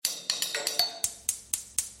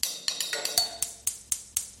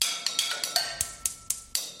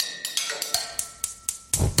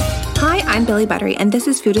I'm Billy Buttery, and this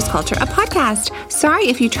is Food is Culture, a podcast. Sorry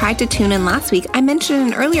if you tried to tune in last week. I mentioned in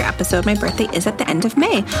an earlier episode my birthday is at the end of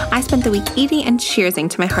May. I spent the week eating and cheersing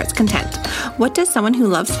to my heart's content. What does someone who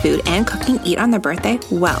loves food and cooking eat on their birthday?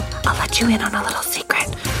 Well, I'll let you in on a little secret.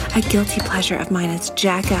 A guilty pleasure of mine is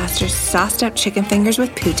Jack Astor's sauced up chicken fingers with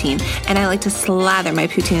poutine, and I like to slather my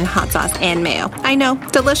poutine in hot sauce and mayo. I know,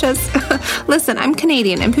 delicious. Listen, I'm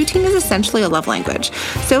Canadian, and poutine is essentially a love language,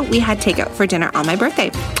 so we had takeout for dinner on my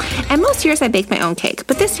birthday. And most years I bake my own cake,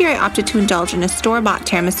 but this year I opted to indulge in a store-bought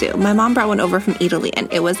tiramisu. My mom brought one over from Italy,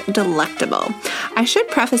 and it was delectable. I should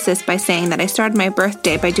preface this by saying that I started my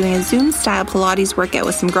birthday by doing a Zoom-style Pilates workout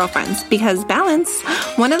with some girlfriends, because balance.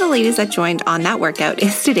 One of the ladies that joined on that workout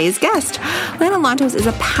is today's guest. Lana Lantos is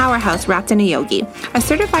a powerhouse wrapped in a yogi. A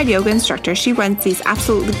certified yoga instructor, she runs these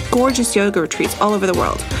absolutely gorgeous yoga retreats all over the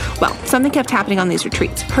world. Well, something kept happening on these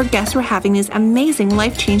retreats. Her guests were having these amazing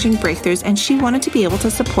life-changing breakthroughs, and she wanted to be able to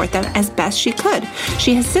support them as best she could.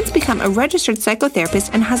 She has since become a registered psychotherapist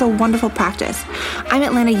and has a wonderful practice. I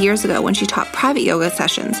met Lana years ago when she taught private yoga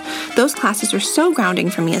sessions. Those classes were so grounding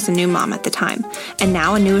for me as a new mom at the time. And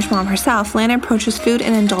now a newish mom herself, Lana approaches food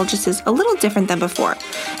and indulgences a little different than before.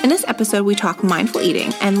 In this episode, we talk mindful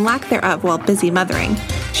eating and lack thereof while busy mothering.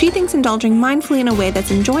 She thinks indulging mindfully in a way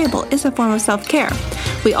that's enjoyable is a form of self-care.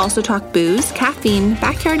 We also talk booze, caffeine,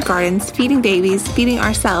 backyard gardens, feeding babies, feeding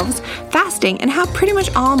ourselves, fasting, and how pretty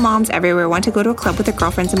much all moms everywhere want to go to a club with their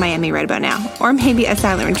girlfriends in Miami right about now, or maybe a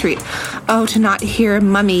silent retreat. Oh, to not hear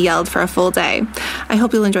mummy yelled for a full day. I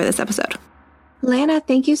hope you'll enjoy this episode. Lana,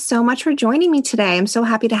 thank you so much for joining me today. I'm so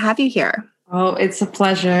happy to have you here. Oh, it's a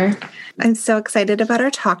pleasure. I'm so excited about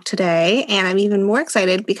our talk today, and I'm even more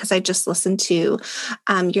excited because I just listened to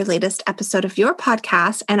your latest episode of your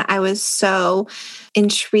podcast, and I was so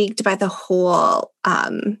intrigued by the whole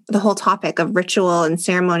topic of ritual and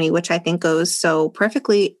ceremony, which I think goes so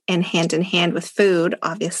perfectly in hand with food,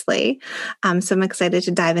 obviously. So I'm excited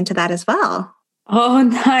to dive into that as well. Oh,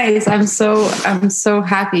 nice. I'm so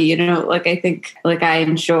happy. I think I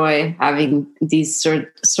enjoy having these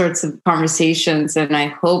sorts of conversations, and I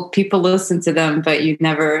hope people listen to them, but you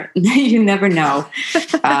never know.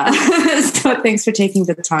 So thanks for taking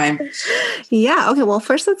the time. Yeah. Okay. Well,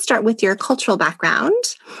 first let's start with your cultural background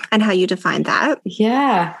and how you define that.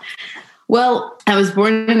 Yeah. Well, I was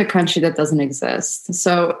born in a country that doesn't exist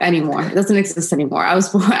anymore. It doesn't exist anymore. I was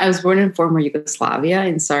born in former Yugoslavia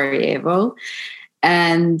in Sarajevo,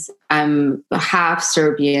 and I'm half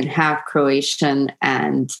Serbian, half Croatian.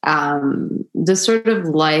 And the sort of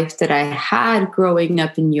life that I had growing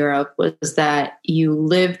up in Europe was that you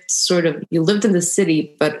lived in the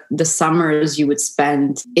city, but the summers you would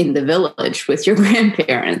spend in the village with your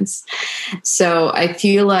grandparents. So I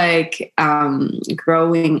feel like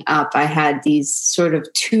growing up, I had these sort of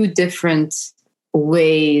two different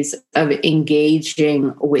ways of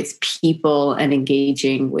engaging with people and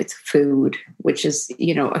engaging with food, which is,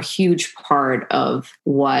 a huge part of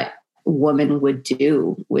what women would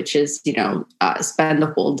do, which is, spend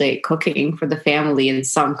the whole day cooking for the family in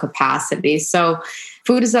some capacity. So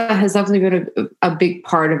food has definitely been a big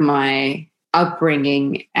part of my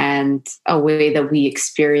upbringing and a way that we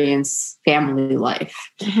experience family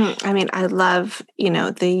life. Mm-hmm. I mean, I love,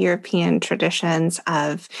 the European traditions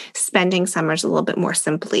of spending summers a little bit more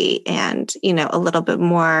simply and, a little bit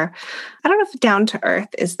more, I don't know if down to earth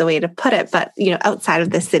is the way to put it, but, outside of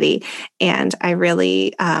the city. And I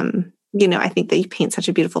really, I think that you paint such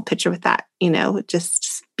a beautiful picture with that,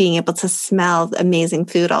 just being able to smell amazing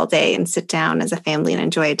food all day and sit down as a family and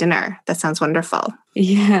enjoy a dinner. That sounds wonderful.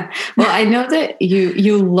 Yeah. Well, I know that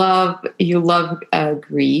you love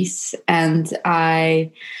Greece, and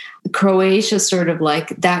Croatia sort of like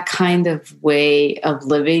that kind of way of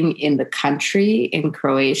living in the country in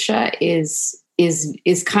Croatia is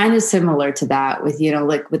kind of similar to that with,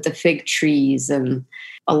 with the fig trees and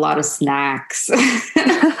a lot of snacks.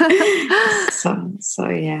 So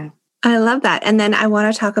yeah. I love that. And then I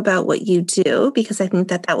want to talk about what you do, because I think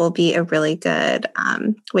that will be a really good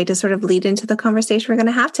way to sort of lead into the conversation we're going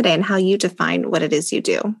to have today and how you define what it is you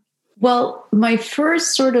do. Well, my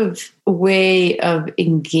first sort of way of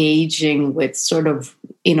engaging with sort of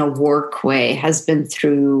in a work way has been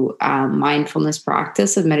through mindfulness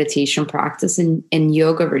practice and meditation practice and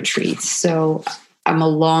yoga retreats. So I'm a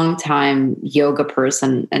long time yoga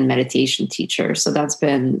person and meditation teacher. So that's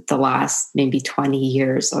been the last maybe 20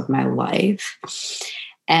 years of my life.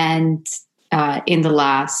 And in the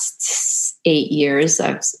last 8 years,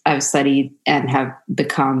 I've studied and have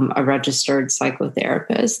become a registered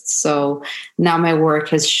psychotherapist. So now my work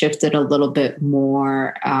has shifted a little bit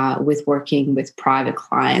more with working with private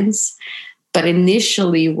clients. But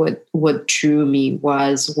initially what drew me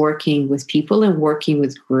was working with people and working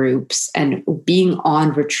with groups and being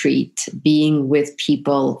on retreat, being with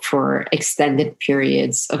people for extended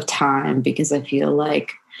periods of time, because I feel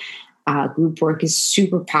like group work is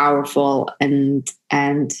super powerful and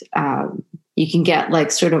you can get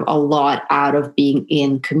like sort of a lot out of being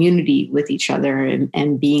in community with each other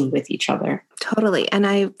and being with each other. Totally. And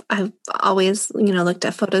I've always, looked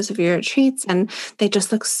at photos of your retreats and they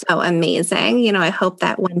just look so amazing. I hope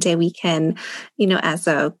that one day we can, as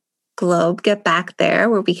a globe, get back there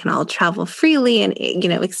where we can all travel freely and,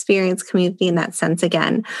 experience community in that sense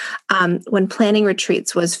again. When planning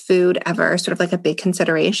retreats, was food ever sort of like a big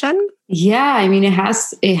consideration? Yeah, I mean, it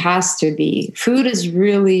has to be. Food is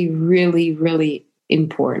really, really, really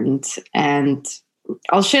important. And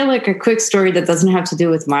I'll share like a quick story that doesn't have to do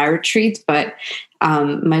with my retreat, but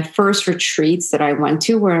my first retreats that I went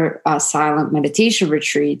to were silent meditation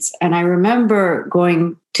retreats. And I remember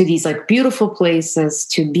going to these like beautiful places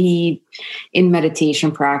to be in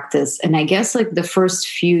meditation practice. And I guess like the first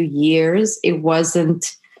few years, it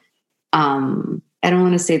wasn't, I don't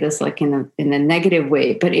want to say this like in a negative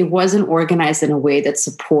way, but it wasn't organized in a way that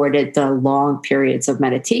supported the long periods of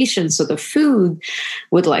meditation. So the food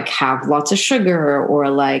would like have lots of sugar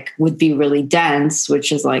or like would be really dense,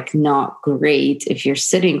 which is like not great if you're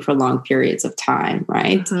sitting for long periods of time,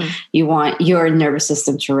 right? Mm-hmm. You want your nervous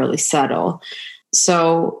system to really settle.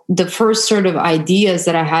 So the first sort of ideas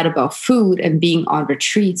that I had about food and being on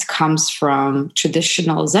retreats comes from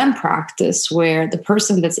traditional Zen practice, where the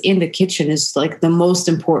person that's in the kitchen is like the most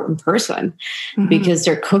important person mm-hmm. because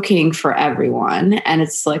they're cooking for everyone. And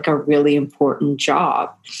it's like a really important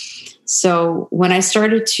job. So when I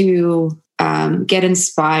started to get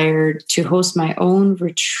inspired to host my own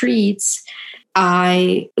retreats,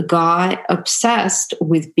 I got obsessed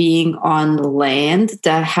with being on land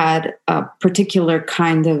that had a particular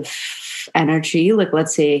kind of energy, like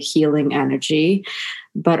let's say a healing energy,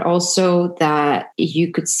 but also that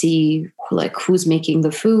you could see like who's making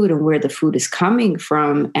the food and where the food is coming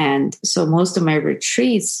from. And so most of my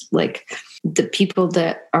retreats, like the people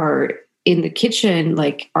that are in the kitchen,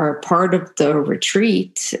 like are part of the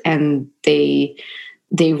retreat and they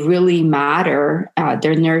really matter.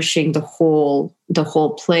 They're nourishing the whole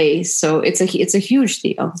place. So it's a huge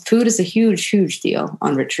deal. Food is a huge deal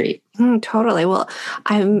on retreat. Totally. Well,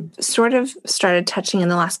 I'm sort of started touching in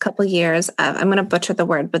the last couple of years of, I'm going to butcher the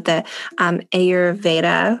word, but the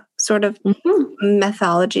Ayurveda sort of mm-hmm.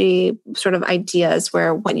 methodology, sort of ideas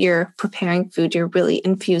where when you're preparing food, you're really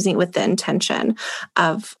infusing it with the intention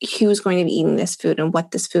of who's going to be eating this food and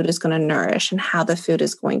what this food is going to nourish and how the food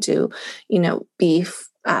is going to, be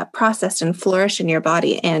processed and flourish in your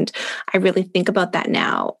body. And I really think about that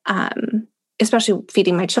now, especially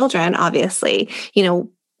feeding my children, obviously,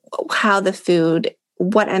 how the food,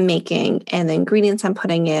 what I'm making and the ingredients I'm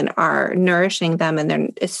putting in are nourishing them. And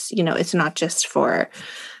then it's not just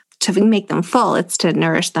to make them full, it's to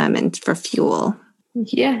nourish them and for fuel.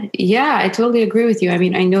 Yeah, I totally agree with you. I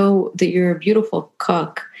mean, I know that you're a beautiful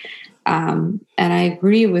cook. And I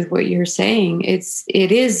agree with what you're saying.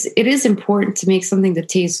 It is important to make something that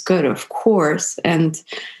tastes good, of course. And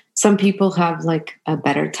some people have like a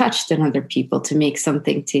better touch than other people to make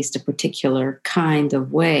something taste a particular kind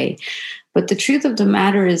of way. But the truth of the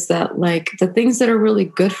matter is that like the things that are really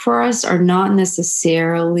good for us are not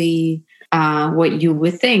necessarily what you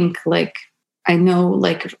would think. Like I know,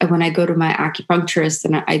 like when I go to my acupuncturist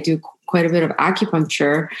and I do quite a bit of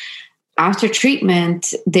acupuncture, after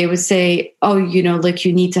treatment, they would say, oh, like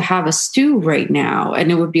you need to have a stew right now.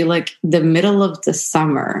 And it would be like the middle of the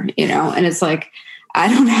summer, and it's like, I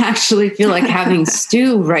don't actually feel like having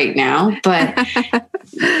stew right now, but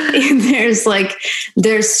there's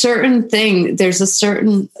a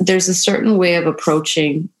certain way of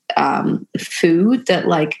approaching food that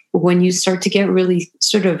like when you start to get really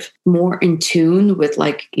sort of more in tune with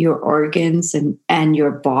like your organs and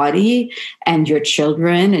your body and your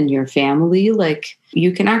children and your family, like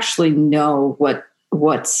you can actually know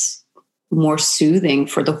what's more soothing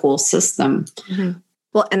for the whole system. Mm-hmm.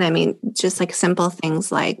 Well, and I mean, just like simple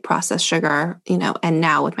things like processed sugar, and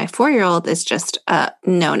now with my 4-year-old is just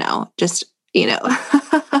no, just,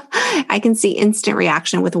 I can see instant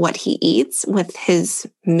reaction with what he eats, with his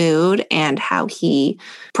mood and how he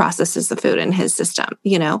processes the food in his system,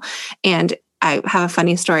 and I have a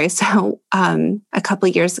funny story. So a couple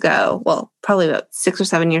of years ago, well, probably about 6 or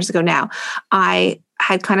 7 years ago now, I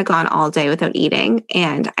had kind of gone all day without eating.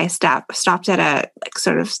 And I stopped at a like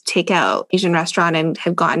sort of takeout Asian restaurant and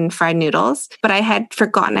had gotten fried noodles, but I had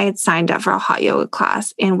forgotten I had signed up for a hot yoga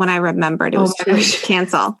class. And when I remembered, it was too late to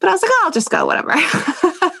cancel, but I was like, oh, I'll just go, whatever.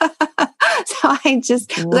 So I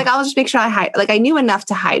just was like, I'll just make sure I knew enough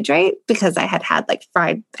to hydrate because I had like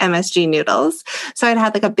fried MSG noodles. So I'd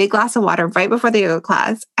had like a big glass of water right before the yoga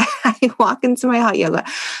class. I walk into my hot yoga.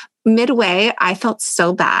 Midway, I felt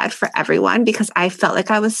so bad for everyone because I felt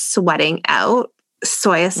like I was sweating out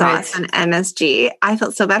soy sauce and MSG. I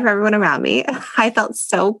felt so bad for everyone around me. I felt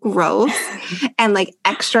so gross and like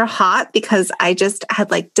extra hot because I just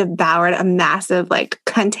had like devoured a massive like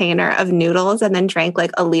container of noodles and then drank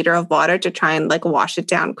like a liter of water to try and like wash it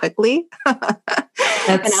down quickly.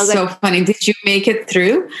 That's so funny. Did you make it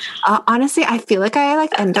through? Honestly, I feel like I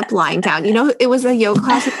like end up lying down. You know, it was a yoga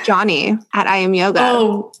class with Johnny at I Am Yoga.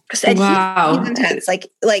 Oh, and wow. He's intense.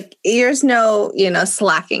 Like there's no,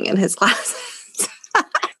 slacking in his classes.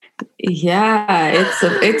 Yeah,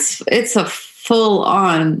 it's a full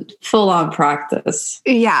on practice.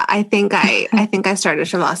 Yeah, I think I started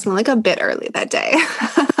Shavasana like a bit early that day.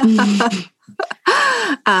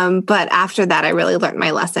 But after that, I really learned my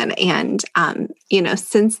lesson. And,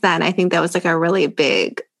 since then, I think that was like a really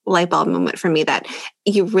big light bulb moment for me that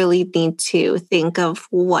you really need to think of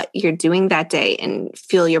what you're doing that day and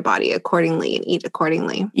feel your body accordingly and eat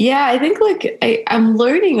accordingly. Yeah, I think like I'm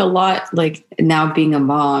learning a lot like now being a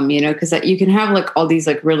mom, because you can have like all these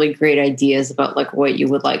like really great ideas about like what you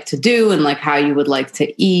would like to do and like how you would like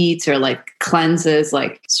to eat or like cleanses,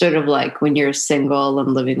 like sort of like when you're single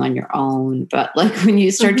and living on your own. But like when you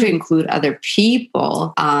start to include other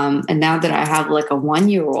people, and now that I have like a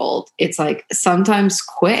 1-year-old, it's like sometimes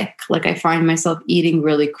quick, like I find myself eating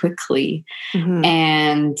really quickly.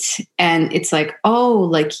 And it's like, oh,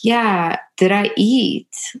 like, yeah, did I eat?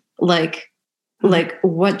 Like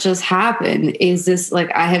what just happened? Is this like,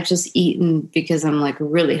 I have just eaten because I'm like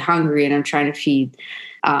really hungry and I'm trying to feed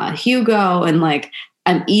Hugo, and like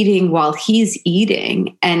I'm eating while he's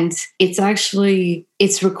eating. And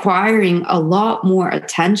it's requiring a lot more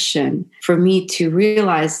attention for me to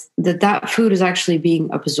realize that food is actually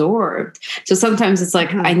being absorbed. So sometimes it's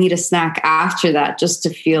like, I need a snack after that just to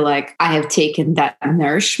feel like I have taken that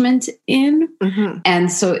nourishment in.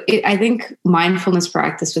 And so I think mindfulness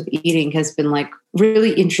practice with eating has been like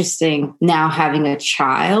really interesting now, having a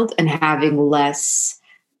child and having less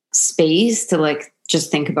space to like just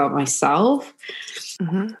think about myself.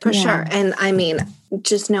 For sure. And I mean,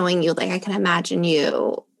 just knowing you, like I can imagine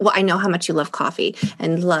you, well, I know how much you love coffee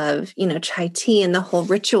and love, chai tea and the whole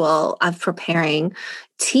ritual of preparing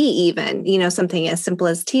tea, even, something as simple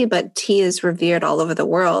as tea, but tea is revered all over the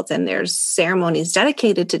world and there's ceremonies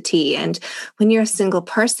dedicated to tea. And when you're a single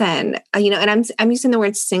person, and I'm using the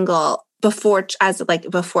word single before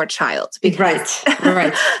child. Because,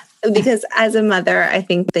 right. Because as a mother, I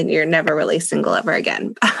think that you're never really single ever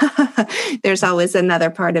again. There's always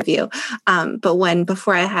another part of you. But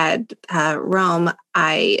before I had Rome,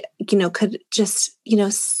 I, could just,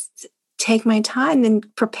 take my time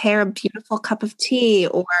and prepare a beautiful cup of tea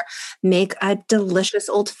or make a delicious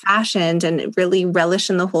old fashioned and really relish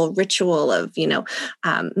in the whole ritual of,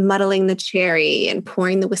 muddling the cherry and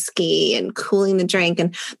pouring the whiskey and cooling the drink.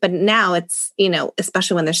 But now it's,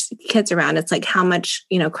 especially when there's kids around, it's like, how much,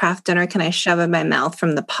 craft dinner can I shove in my mouth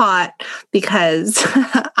from the pot because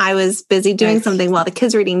I was busy doing something while the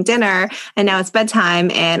kids were eating dinner and now it's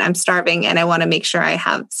bedtime and I'm starving and I want to make sure I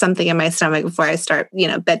have something in my stomach before I start,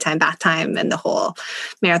 bedtime, bath time, and the whole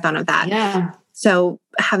marathon of that. Yeah. So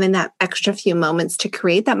having that extra few moments to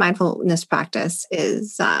create that mindfulness practice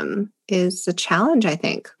is a challenge, I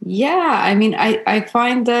think. Yeah. I mean, I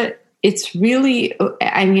find that it's really,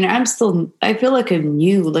 I feel like I'm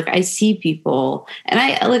new. Like I see people and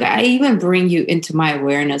I even bring you into my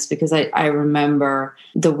awareness because I remember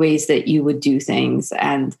the ways that you would do things.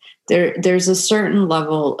 And there's a certain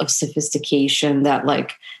level of sophistication that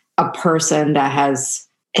like a person that has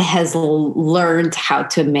learned how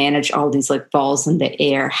to manage all these like balls in the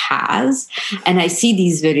air has. And I see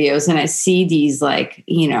these videos and I see these like,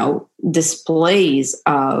 displays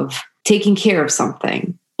of taking care of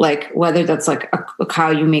something, like whether that's like how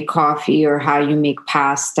you make coffee or how you make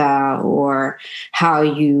pasta or how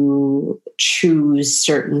you choose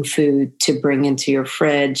certain food to bring into your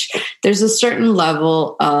fridge. There's a certain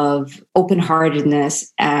level of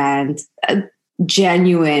open-heartedness and a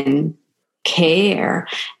genuine care.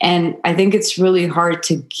 And I think it's really hard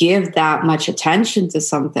to give that much attention to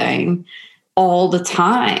something all the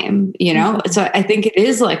time, So I think it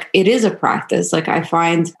is a practice. Like I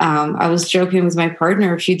find, I was joking with my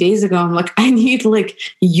partner a few days ago. I'm like, I need like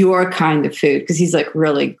your kind of food. Cause he's like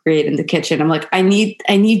really great in the kitchen. I'm like, I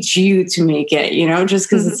need you to make it, just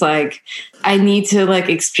cause it's like, I need to like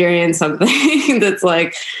experience something that's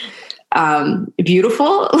like,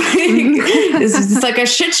 beautiful. It's like a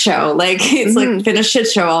shit show. Like it's like been a shit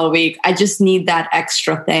show all week. I just need that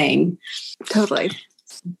extra thing. Totally.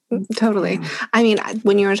 I mean,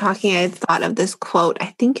 when you were talking, I thought of this quote.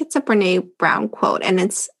 I think it's a Brene Brown quote, and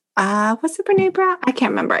it's, what's it, Brene Brown? I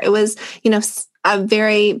can't remember. It was, a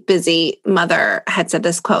very busy mother had said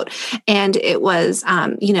this quote, and it was,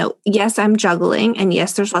 yes, I'm juggling, and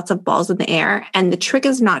yes, there's lots of balls in the air, and the trick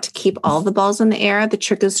is not to keep all the balls in the air. The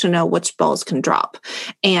trick is to know which balls can drop.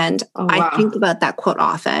 And I think about that quote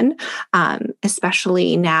often,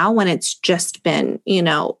 especially now when it's just been,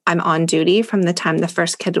 I'm on duty from the time the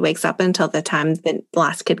first kid wakes up until the time the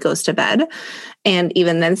last kid goes to bed. And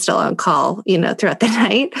even then still on call, throughout the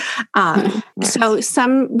night. So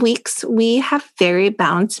some weeks we have very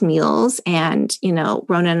balanced meals, and,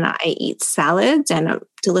 Ronan and I eat salads and a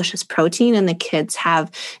delicious protein, and the kids have,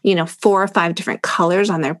 4 or 5 different colors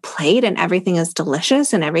on their plate, and everything is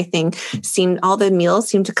delicious, and all the meals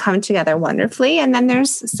seem to come together wonderfully. And then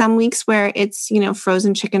there's some weeks where it's,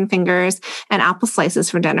 frozen chicken fingers and apple slices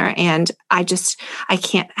for dinner. And I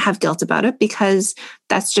can't have guilt about it, because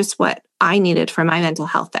that's just what I needed for my mental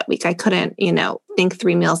health that week. I couldn't, think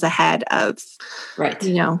 3 meals ahead of,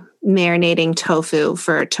 marinating tofu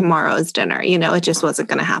for tomorrow's dinner. It just wasn't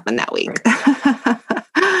going to happen that week. Right.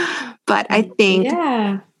 But I think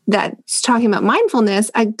that's talking about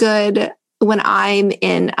mindfulness, when I'm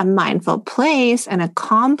in a mindful place and a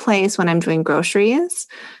calm place when I'm doing groceries,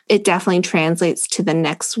 it definitely translates to the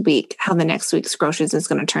next week, how the next week's groceries is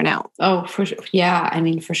going to turn out. Oh, for sure. Yeah. I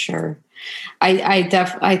mean, for sure. I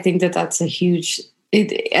think that's a huge,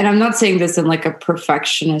 and I'm not saying this in like a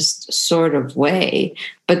perfectionist sort of way,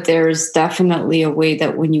 but there's definitely a way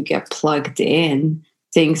that when you get plugged in,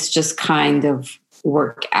 things just kind of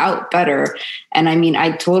work out better. And I mean,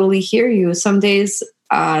 I totally hear you. Some days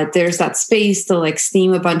there's that space to like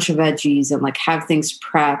steam a bunch of veggies and like have things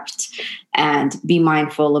prepped and be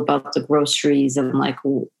mindful about the groceries, and like,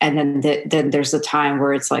 and then there's a time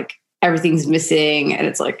where it's like everything's missing and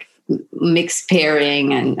it's like mixed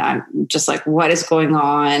pairing, and I'm just like, what is going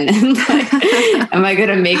on? And like, am I going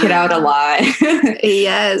to make it out alive?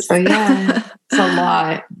 Yes. So yeah, it's a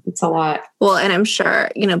lot. It's a lot. Well, and I'm sure,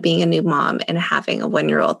 being a new mom and having a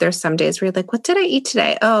 1-year-old, there's some days where you're like, what did I eat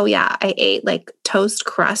today? Oh yeah, I ate like toast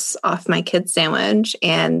crusts off my kid's sandwich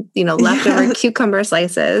and, leftover cucumber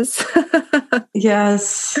slices.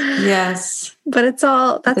 Yes. But that's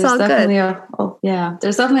all good.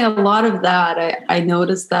 There's definitely a lot of that. I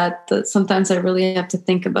noticed that sometimes I really have to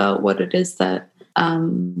think about what it is that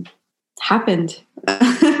happened.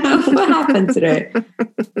 What happened today?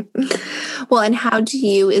 Well, and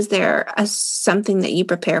is there something that you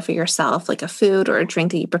prepare for yourself, like a food or a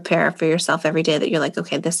drink that you prepare for yourself every day that you're like,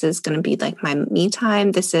 okay, this is going to be like my me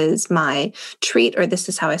time, this is my treat, or this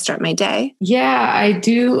is how I start my day? Yeah, I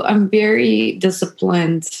do. I'm very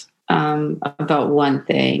disciplined about one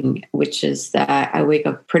thing, which is that I wake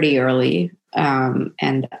up pretty early.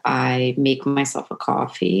 And I make myself a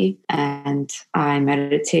coffee and I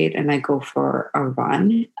meditate and I go for a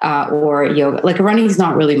run or yoga. Like running is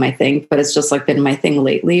not really my thing, but it's just like been my thing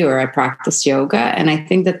lately, or I practice yoga. And I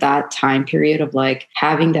think that time period of like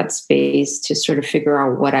having that space to sort of figure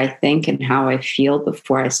out what I think and how I feel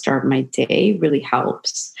before I start my day really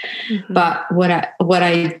helps. Mm-hmm. But what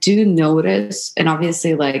I do notice, and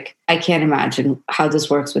obviously like I can't imagine how this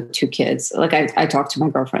works with 2 kids. Like I talk to my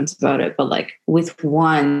girlfriends about it, but like with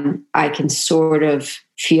one, I can sort of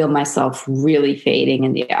feel myself really fading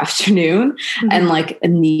in the afternoon. Mm-hmm. And like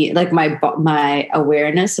my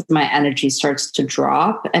awareness of my energy starts to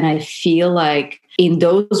drop. And I feel like in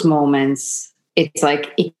those moments, it's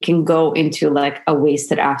like it can go into like a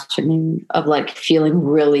wasted afternoon of like feeling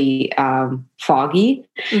really foggy.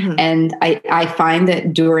 Mm-hmm. And I find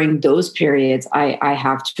that during those periods, I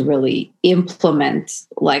have to really implement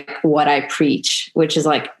like what I preach, which is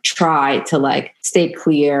like try to like stay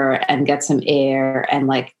clear and get some air. And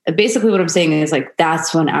like basically what I'm saying is like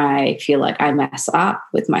that's when I feel like I mess up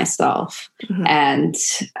with myself. Mm-hmm. And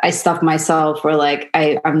I stuff myself, or like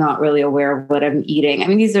I'm not really aware of what I'm eating. I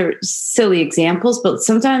mean, these are silly examples, but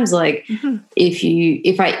sometimes like mm-hmm.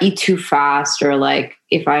 if I eat too fast, or like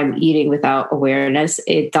if I'm eating without awareness,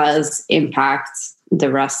 it does impact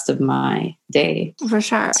the rest of my day. For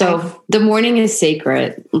sure. So the morning is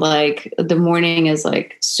sacred. Like the morning is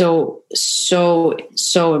like so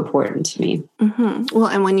important to me. Mm-hmm. Well,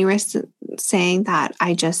 and when you were saying that,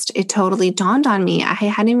 it totally dawned on me. I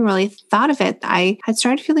hadn't even really thought of it. I had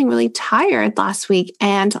started feeling really tired last week,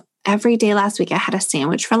 and every day last week I had a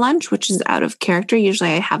sandwich for lunch, which is out of character.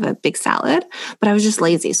 Usually I have a big salad, but I was just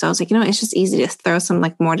lazy. So I was like, it's just easy to throw some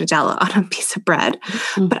like mortadella on a piece of bread.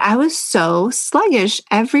 But I was so sluggish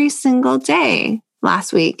every single day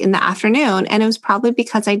last week in the afternoon. And it was probably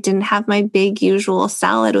because I didn't have my big usual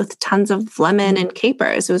salad with tons of lemon and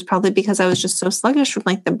capers. It was probably because I was just so sluggish from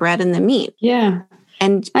like the bread and the meat. Yeah.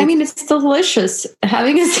 And I mean, it's still delicious.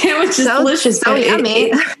 Having a sandwich is delicious. So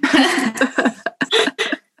yummy.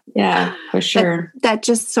 Yeah, for sure. That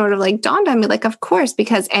just sort of like dawned on me, like, of course,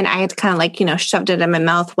 because, and I had kind of like, shoved it in my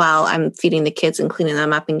mouth while I'm feeding the kids and cleaning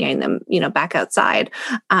them up and getting them, back outside.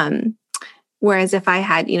 Whereas if I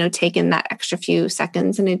had, taken that extra few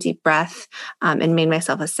seconds and a deep breath and made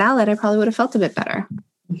myself a salad, I probably would have felt a bit better.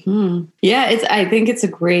 Mm-hmm. Yeah, I think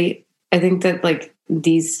that like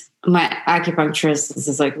my acupuncturist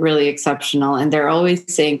is like really exceptional. And they're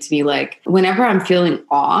always saying to me, like, whenever I'm feeling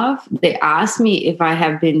off, they ask me if I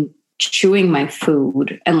have been chewing my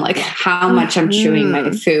food and like how much I'm chewing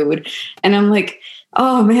my food. And I'm like,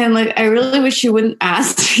 oh man, like I really wish you wouldn't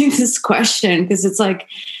ask me this question, because it's like,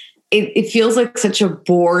 it feels like such a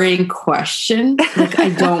boring question. Like I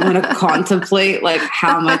don't want to contemplate like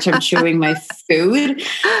how much I'm chewing my food,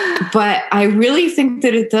 but I really think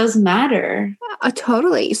that it does matter.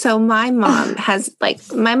 Totally. So my mom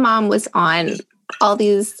was on all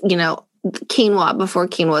these, quinoa before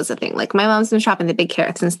quinoa was a thing. Like my mom's been shopping the big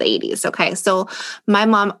carrots since the 80s. Okay. So my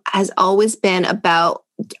mom has always been about,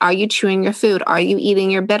 are you chewing your food? Are you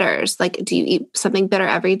eating your bitters? Like, do you eat something bitter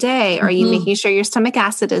every day? Are you making sure your stomach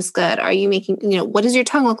acid is good? Are you making, what does your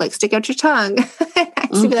tongue look like? Stick out your tongue. I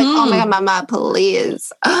used to be like, oh my God, mama,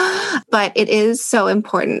 please. But it is so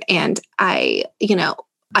important. And I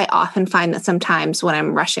often find that sometimes when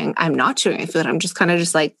I'm rushing, I'm not chewing my food. I'm just kind of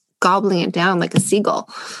just like gobbling it down like a seagull,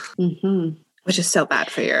 which is so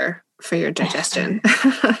bad for your digestion.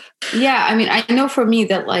 Yeah. I mean, I know for me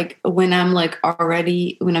that like when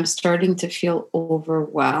I'm starting to feel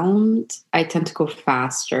overwhelmed, I tend to go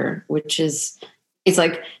faster, it's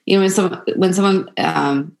like, when someone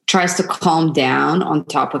tries to calm down on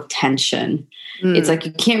top of tension, it's like,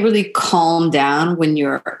 you can't really calm down when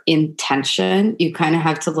you're in tension. You kind of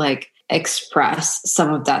have to like express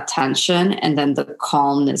some of that tension, and then the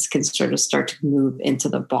calmness can sort of start to move into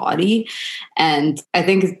the body. And I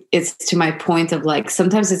think it's to my point of like,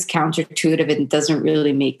 sometimes it's counterintuitive and it doesn't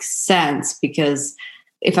really make sense, because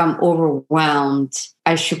if I'm overwhelmed,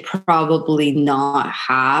 I should probably not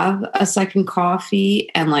have a second coffee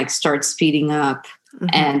and like start speeding up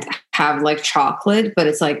and have like chocolate, but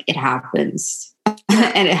it's like, it happens.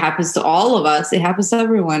 And it happens to all of us. It happens to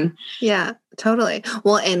everyone. Yeah, totally.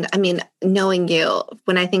 Well, and I mean, knowing you,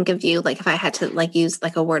 when I think of you, like if I had to like use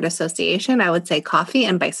like a word association, I would say coffee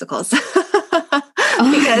and bicycles.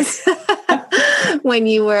 Because when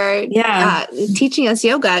you were teaching us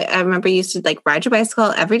yoga, I remember you used to like ride your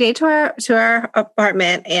bicycle every day to our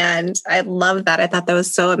apartment. And I loved that. I thought that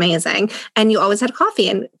was so amazing. And you always had coffee.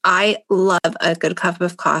 And I love a good cup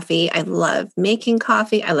of coffee. I love making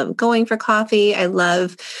coffee. I love going for coffee. I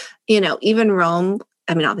love, even Rome.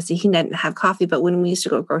 I mean, obviously he didn't have coffee, but when we used to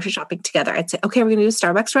go grocery shopping together, I'd say, okay, we're going to do a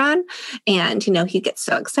Starbucks run. And, he'd get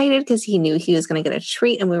so excited because he knew he was going to get a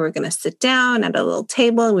treat, and we were going to sit down at a little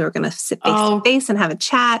table and we were going to sit face to face and have a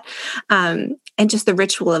chat. And just the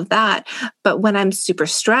ritual of that. But when I'm super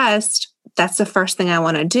stressed, that's the first thing I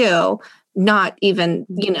want to do. Not even,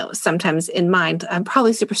 sometimes in mind, I'm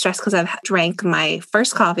probably super stressed because I've drank my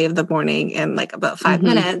first coffee of the morning in like about 5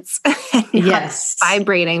 minutes. And yes.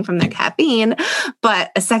 Vibrating from the caffeine,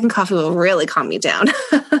 but a second coffee will really calm me down.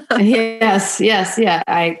 Yes. Yeah.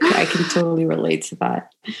 I can totally relate to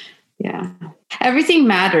that. Yeah. Everything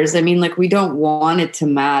matters. I mean, like we don't want it to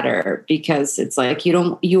matter, because it's like,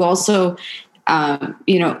 you also,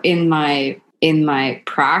 in my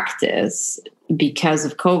practice, because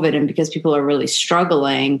of COVID and because people are really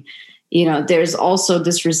struggling, there's also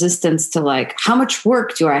this resistance to like, how much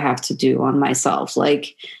work do I have to do on myself?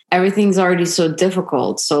 Like everything's already so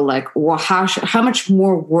difficult. So like, well, how much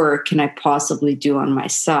more work can I possibly do on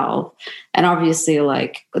myself? And obviously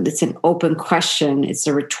like it's an open question. It's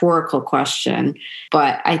a rhetorical question,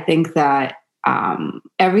 but I think that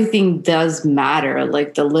everything does matter.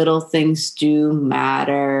 Like the little things do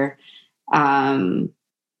matter.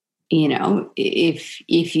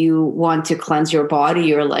 If you want to cleanse your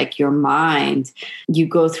body or like your mind, you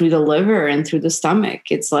go through the liver and through the stomach.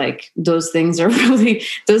 It's like those things are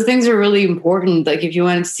really important. Like if you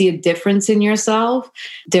want to see a difference in yourself,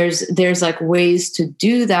 there's like ways to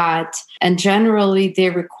do that. And generally they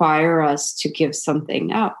require us to give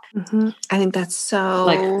something up. I think that's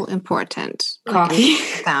so important. Coffee.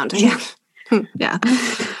 Found. Yeah. Yeah.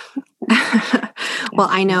 Well,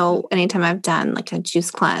 I know anytime I've done like a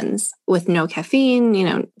juice cleanse with no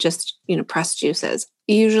caffeine, just, pressed juices,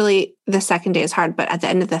 usually the second day is hard, but at the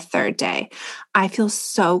end of the third day, I feel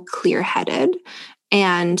so clear-headed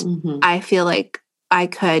and I feel like I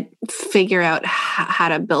could figure out how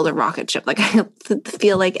to build a rocket ship. Like I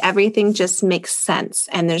feel like everything just makes sense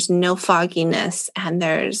and there's no fogginess and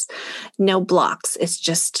there's no blocks. It's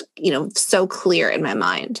just, so clear in my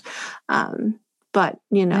mind. But,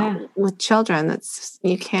 with children,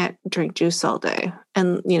 you can't drink juice all day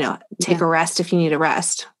and, take a rest if you need a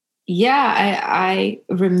rest. Yeah. I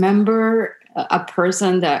remember a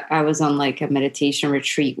person that I was on like a meditation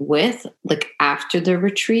retreat with, like after the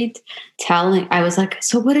retreat, I was like,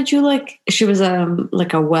 so what did you like? She was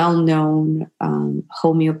like a well-known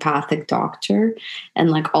homeopathic doctor,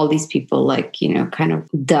 and like all these people like, kind of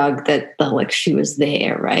dug that like she was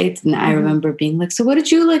there, right? And I remember being like, so what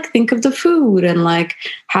did you like think of the food, and like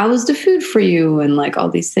how was the food for you, and like all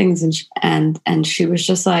these things, and she was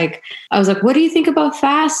just like, I was like, what do you think about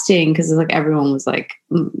fasting? Because like everyone was like,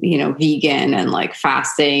 vegan and like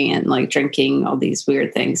fasting and like drinking all these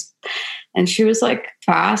weird things. And she was like,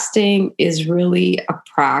 fasting is really a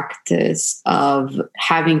practice of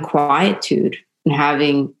having quietude and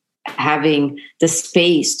having the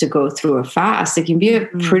space to go through a fast. It can be a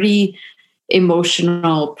pretty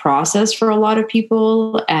emotional process for a lot of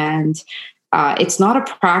people. And it's not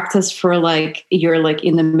a practice for like, you're like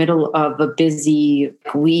in the middle of a busy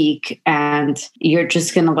week and you're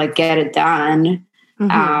just going to like get it done.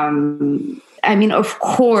 I mean, of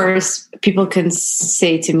course, people can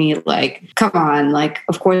say to me like, come on, like,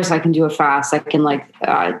 of course I can do a fast. I can like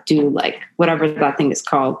do like whatever that thing is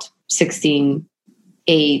called, 16-8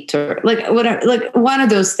 or like whatever, like one of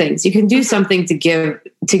those things. You can do something to give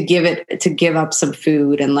up some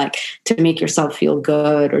food and like to make yourself feel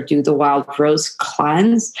good, or do the wild rose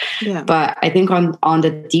cleanse. Yeah. But I think on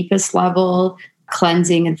the deepest level,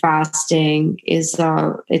 cleansing and fasting is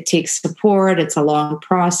it takes support. It's a long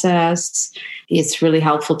process. It's really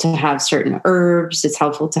helpful to have certain herbs. It's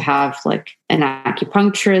helpful to have like an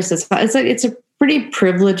acupuncturist. It's a pretty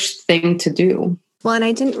privileged thing to do. Well, and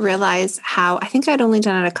I didn't realize I think I'd only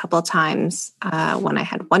done it a couple of times when I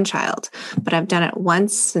had one child, but I've done it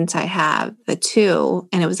once since I have the two,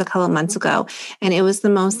 and it was a couple of months ago, and it was the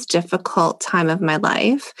most difficult time of my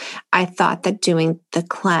life. I thought that doing the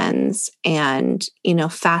cleanse and,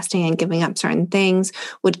 fasting and giving up certain things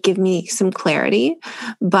would give me some clarity,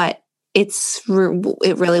 but it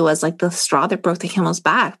really was like the straw that broke the camel's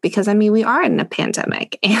back, because I mean, we are in a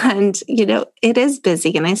pandemic and, it is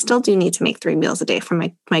busy, and I still do need to make 3 meals a day for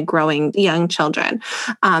my growing young children.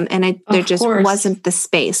 There just wasn't the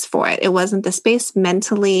space for it. It wasn't the space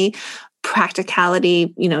mentally,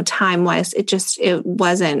 practicality, time wise. It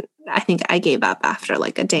wasn't. I think I gave up after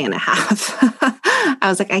like a day and a half. I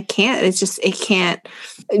was like, I can't. It can't.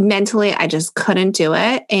 Mentally, I just couldn't do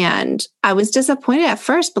it. And I was disappointed at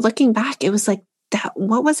first, but looking back, it was like,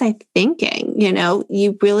 what was I thinking?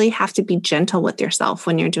 You really have to be gentle with yourself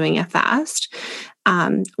when you're doing a fast.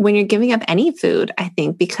 When you're giving up any food, I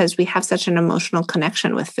think, because we have such an emotional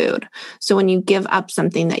connection with food. So when you give up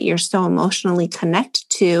something that you're so emotionally connected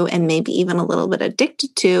to and maybe even a little bit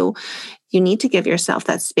addicted to, you need to give yourself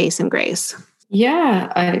that space and grace.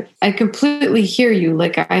 Yeah, I completely hear you.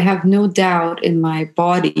 Like, I have no doubt in my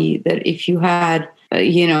body that if you had,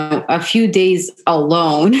 a few days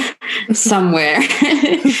alone somewhere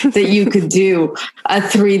that you could do a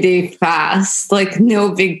 3-day fast, like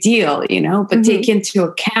no big deal, but take into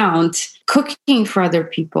account cooking for other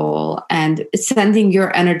people and sending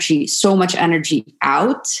your energy, so much energy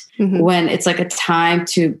out when it's like a time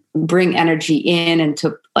to bring energy in and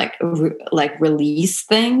to like release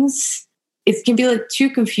things. It can be like too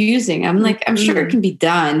confusing. I'm sure it can be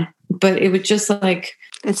done, but it would just like,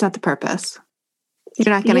 it's not the purpose.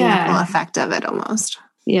 You're not getting the full effect of it almost.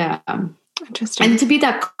 Yeah. Interesting. And to be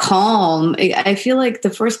that calm, I feel like the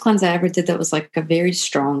first cleanse I ever did that was like a very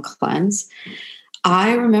strong cleanse.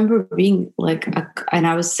 I remember being like, and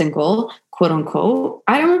I was single, quote unquote.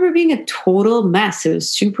 I remember being a total mess. It was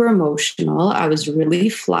super emotional. I was really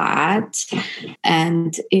flat.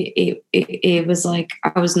 And it was like,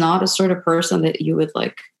 I was not a sort of person that you would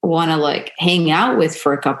like want to like hang out with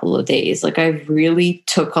for a couple of days. Like I really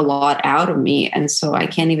took a lot out of me. And so I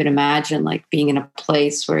can't even imagine like being in a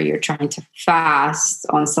place where you're trying to fast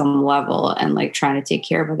on some level and like trying to take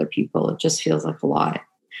care of other people. It just feels like a lot.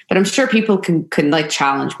 But I'm sure people can like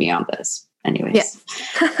challenge me on this. Anyways.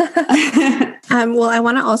 Yeah. Well, I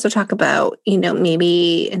want to also talk about,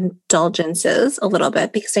 maybe indulgences a little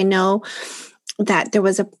bit, because I know that there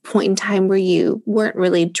was a point in time where you weren't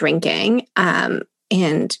really drinking.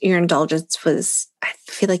 and your indulgence was, I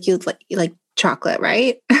feel like you like chocolate,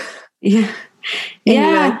 right? Yeah. And you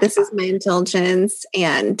were like, this is my indulgence.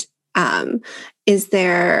 And is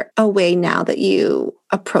there a way now that you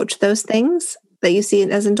approach those things that you see it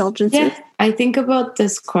as indulgences? Yeah, I think about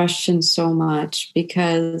this question so much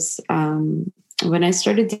because when I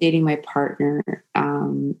started dating my partner,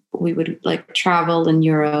 we would like travel in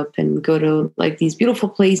Europe and go to like these beautiful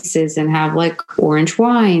places and have like orange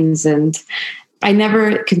wines. And I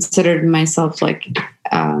never considered myself like,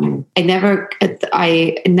 I never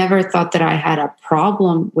thought that I had a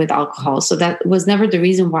problem with alcohol. So that was never the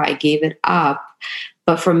reason why I gave it up.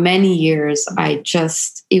 But for many years,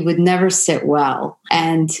 it would never sit well.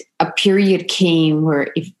 And a period came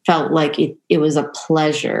where it felt like it was a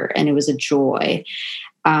pleasure and it was a joy.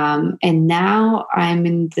 And now I'm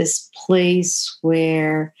in this place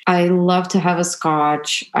where I love to have a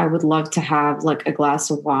scotch. I would love to have like a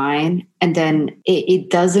glass of wine. And then it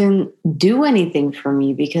doesn't do anything for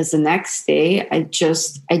me because the next day I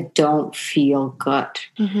don't feel good.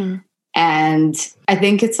 Mm-hmm. And I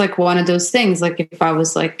think it's like one of those things, like if I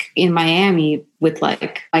was like in Miami with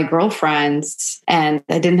like my girlfriends and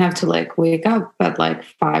I didn't have to like wake up at like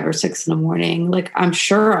 5 or 6 in the morning, like I'm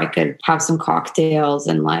sure I could have some cocktails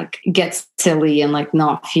and like get silly and like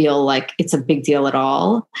not feel like it's a big deal at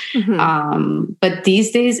all. Mm-hmm. But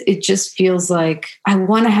these days it just feels like I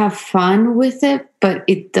want to have fun with it, but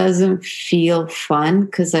it doesn't feel fun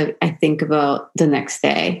because I think about the next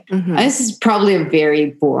day. Mm-hmm. This is probably a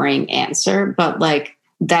very boring answer, but like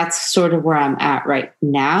that's sort of where I'm at right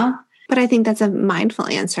now. But I think that's a mindful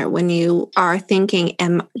answer when you are thinking,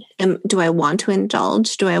 do I want to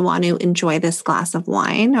indulge? Do I want to enjoy this glass of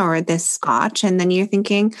wine or this scotch? And then you're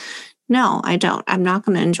thinking, no, I don't. I'm not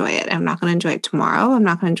going to enjoy it. I'm not going to enjoy it tomorrow. I'm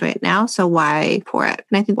not going to enjoy it now. So why pour it?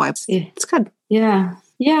 And I think it's good. Yeah.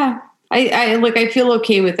 Yeah. I feel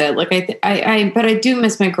okay with it. Like but I do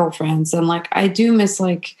miss my girlfriends and like, I do miss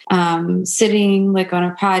like, sitting like on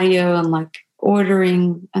a patio and like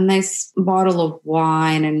ordering a nice bottle of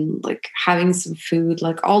wine and like having some food,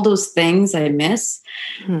 like all those things I miss.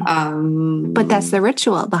 But that's the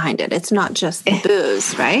ritual behind it. It's not just the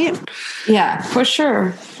booze, right? Yeah, for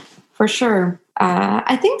sure. For sure.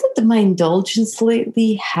 I think that my indulgence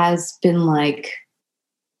lately has been like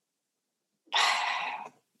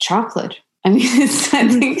chocolate. I mean,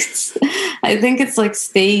 I think it's like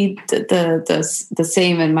stayed the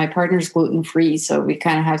same, and my partner's gluten free, so we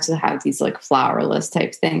kind of have to have these like flourless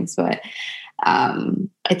type things. But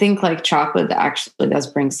I think like chocolate actually does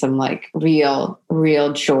bring some like real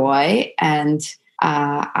joy, and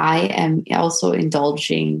I am also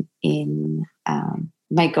indulging in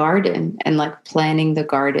my garden and like planning the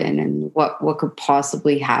garden and what could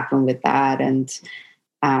possibly happen with that, and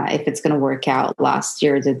if it's going to work out. Last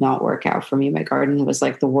year did not work out for me. My garden was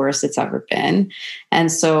like the worst it's ever been.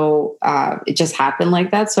 And so it just happened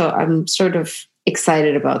like that. So I'm sort of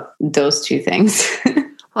excited about those two things.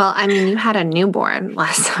 Well, I mean, you had a newborn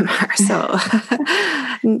last summer, so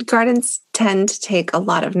gardens tend to take a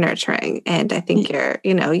lot of nurturing. And I think your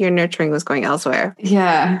nurturing was going elsewhere.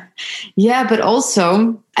 Yeah. Yeah. But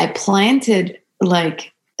also I planted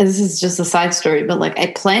like, this is just a side story, but like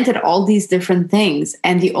I planted all these different things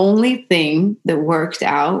and the only thing that worked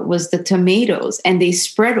out was the tomatoes, and they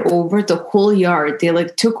spread over the whole yard. They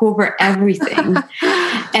like took over everything.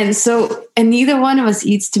 And neither one of us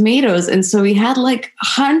eats tomatoes. And so we had like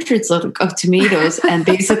hundreds of tomatoes and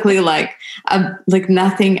basically like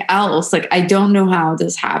nothing else. Like, I don't know how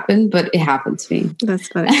this happened, but it happened to me. That's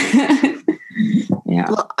funny. Yeah.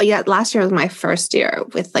 Well, yeah, last year was my first year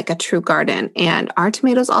with like a true garden, and our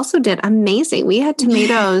tomatoes also did amazing. We had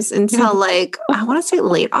tomatoes until like, I want to say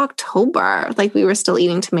late October. Like we were still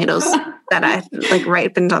eating tomatoes that I like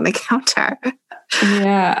ripened on the counter.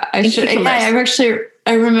 Yeah, I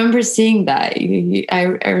remember seeing that. I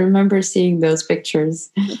remember seeing those pictures.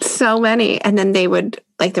 So many. And then they would,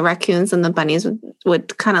 like the raccoons and the bunnies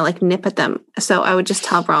would kind of like nip at them. So I would just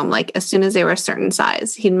tell Rome, like as soon as they were a certain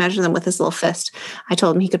size, he'd measure them with his little fist. I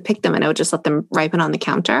told him he could pick them and I would just let them ripen on the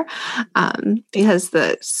counter because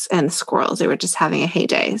the squirrels, they were just having a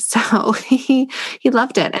heyday. So he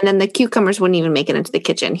loved it. And then the cucumbers wouldn't even make it into the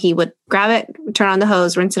kitchen. He would grab it, turn on the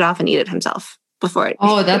hose, rinse it off and eat it himself. Before it.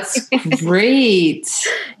 Oh, that's great.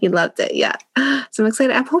 He loved it. Yeah. So I'm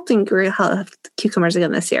excited. I'm hoping we'll have cucumbers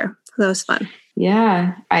again this year. That was fun.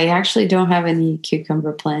 Yeah. I actually don't have any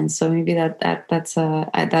cucumber plants. So maybe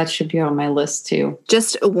that should be on my list too.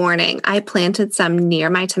 Just a warning. I planted some near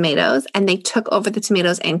my tomatoes and they took over the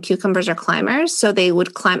tomatoes, and cucumbers are climbers. So they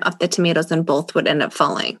would climb up the tomatoes and both would end up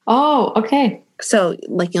falling. Oh, okay. So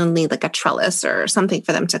like you'll need like a trellis or something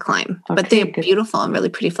for them to climb. Okay, but they're good. beautiful and really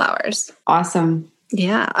pretty flowers. Awesome.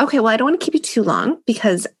 Yeah. Okay. Well, I don't want to keep you too long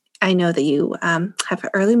because I know that you have an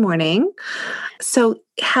early morning. So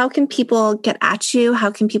how can people get at you?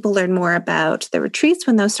 How can people learn more about the retreats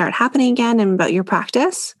when those start happening again and about your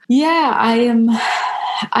practice? Yeah, I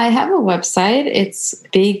have a website. It's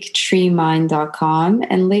bigtreemind.com.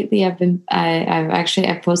 And lately I've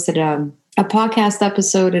posted a podcast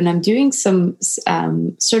episode, and I'm doing some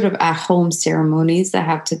sort of at home ceremonies that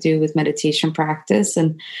have to do with meditation practice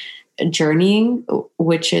and journeying,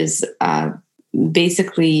 which is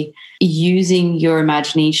basically using your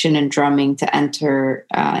imagination and drumming to enter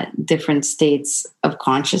different states of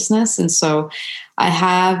consciousness. And so I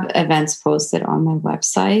have events posted on my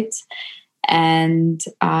website, and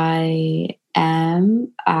I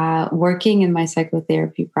am working in my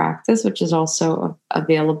psychotherapy practice, which is also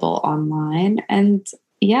available online. And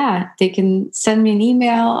yeah, they can send me an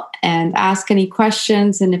email and ask any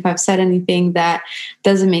questions. And if I've said anything that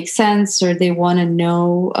doesn't make sense or they want to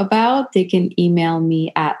know about, they can email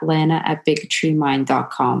me at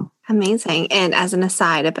lana@bigtreemind.com. Amazing. And as an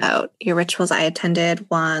aside about your rituals, I attended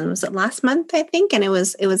one, was it last month, I think? And it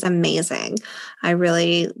was amazing. I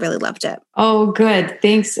really, really loved it. Oh, good.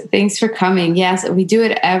 Thanks for coming. Yes, we do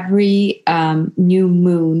it every new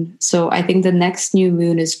moon. So I think the next new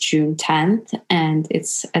moon is June 10th, and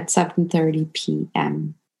it's at 7:30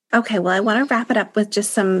 p.m. Okay. Well, I want to wrap it up with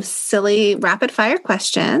just some silly rapid fire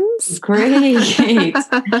questions. Great.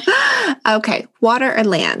 Okay. Water or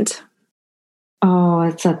land? Oh,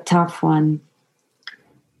 it's a tough one.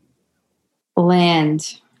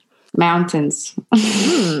 Land, mountains.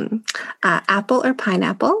 Apple or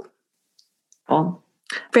pineapple? Oh.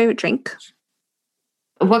 Favorite drink?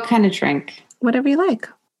 What kind of drink? Whatever you like.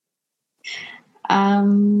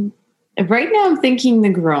 Right now I'm thinking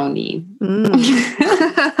Negroni.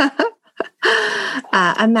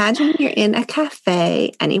 Imagine you're in a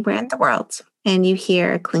cafe anywhere in the world and you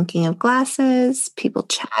hear clinking of glasses, people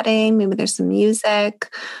chatting, maybe there's some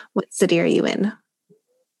music. What city are you in?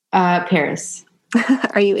 Paris.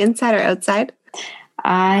 Are you inside or outside?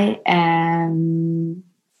 I am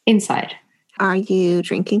inside. Are you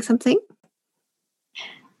drinking something?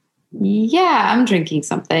 Yeah, I'm drinking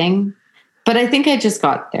something, but I think I just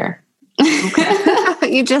got there.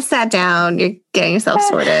 Okay. You just sat down, you're getting yourself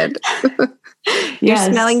sorted. You're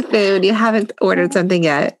smelling food, you haven't ordered something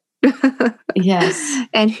yet. Yes.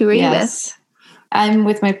 And who are you with? I'm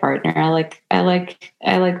with my partner. I like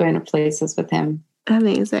going to places with him.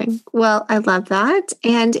 Amazing. Well, I love that.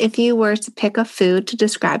 And if you were to pick a food to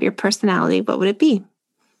describe your personality, what would it be?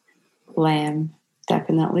 Lamb.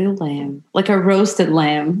 Definitely lamb. Like a roasted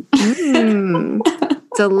lamb.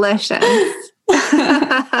 Delicious.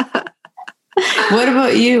 What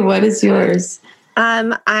about you? What is yours?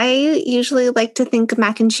 I usually like to think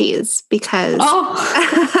mac and cheese because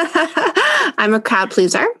I'm a crowd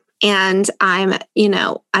pleaser and I'm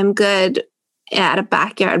good at a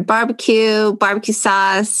backyard barbecue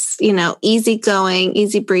sauce, easy going,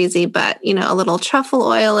 easy breezy, but, a little truffle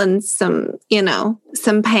oil and some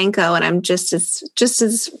panko. And I'm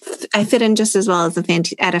I fit in just as well as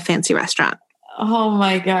at a fancy restaurant. Oh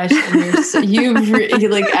my gosh. You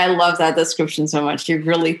really, I love that description so much. You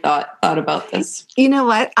really thought about this. You know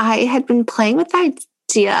what? I had been playing with the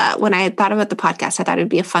idea when I had thought about the podcast. I thought it'd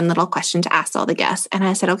be a fun little question to ask all the guests. And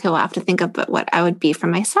I said, okay, well, I have to think about what I would be for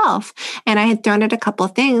myself. And I had thrown out a couple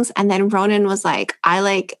of things. And then Ronan was like, I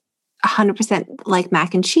like 100% like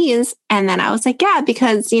mac and cheese. And then I was like, yeah,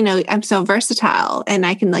 because, I'm so versatile and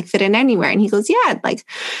I can fit in anywhere. And he goes, yeah,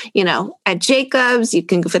 at Jacob's, you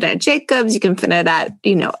can fit it at Jacob's, you can fit it at,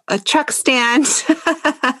 a truck stand,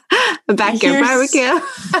 a backyard barbecue.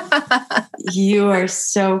 You are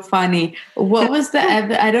so funny. What was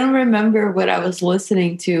I don't remember what I was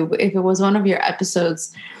listening to, if it was one of your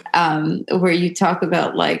episodes where you talk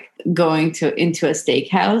about going into a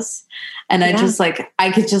steakhouse. And I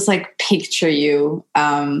could just picture you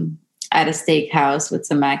at a steakhouse with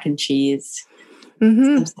some mac and cheese,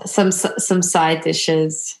 some side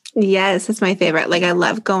dishes. Yes, that's my favorite. I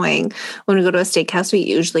love going when we go to a steakhouse, we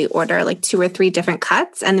usually order 2 or 3 different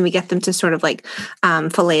cuts and then we get them to sort of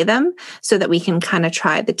fillet them so that we can kind of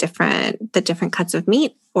try the different cuts of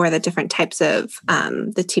meat or the different types of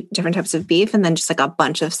different types of beef and then just a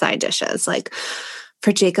bunch of side dishes.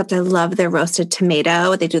 For Jacob's, I love their roasted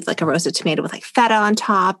tomato. They do a roasted tomato with feta on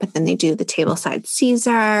top, and then they do the tableside Caesar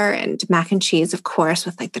and mac and cheese, of course,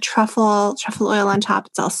 with the truffle oil on top.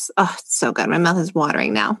 It's all it's so good. My mouth is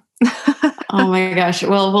watering now. Oh my gosh.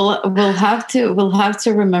 Well, we'll have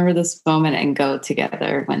to remember this moment and go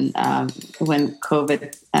together when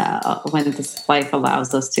COVID when this life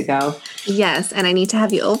allows us to go. Yes, and I need to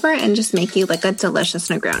have you over and just make you like a delicious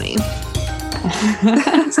Negroni.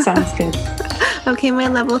 Sounds good. Okay, my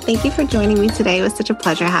love. Well, thank you for joining me today. It was such a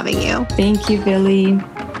pleasure having you. Thank you, Billy.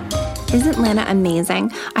 Isn't Lana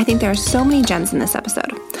amazing? I think there are so many gems in this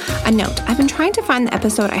episode. A note, I've been trying to find the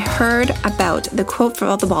episode I heard about the quote for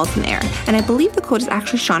all the balls in the air, and I believe the quote is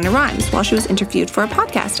actually Shonda Rhimes while she was interviewed for a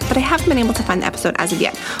podcast, but I haven't been able to find the episode as of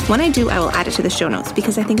yet. When I do, I will add it to the show notes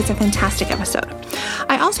because I think it's a fantastic episode.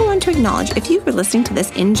 I also want to acknowledge if you were listening to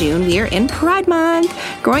this in June, we are in Pride Month.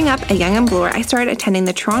 Growing up a young and blower, I started attending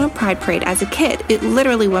the Toronto Pride Parade as a kid. It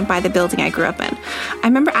literally went by the building I grew up in. I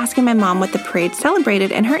remember asking my mom what the parade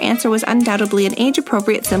celebrated, and her answer was undoubtedly an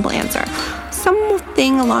age-appropriate, simple answer.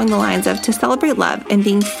 Something along the lines of to celebrate love and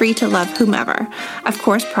being free to love whomever. Of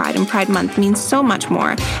course, Pride and Pride Month means so much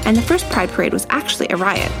more, and the first Pride Parade was actually a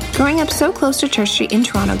riot. Growing up so close to Church Street in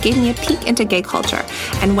Toronto gave me a peek into gay culture,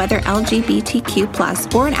 and whether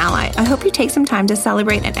LGBTQ+ or an ally, I hope you take some time to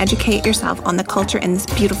celebrate and educate yourself on the culture in this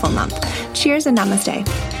beautiful month. Cheers and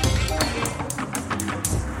namaste.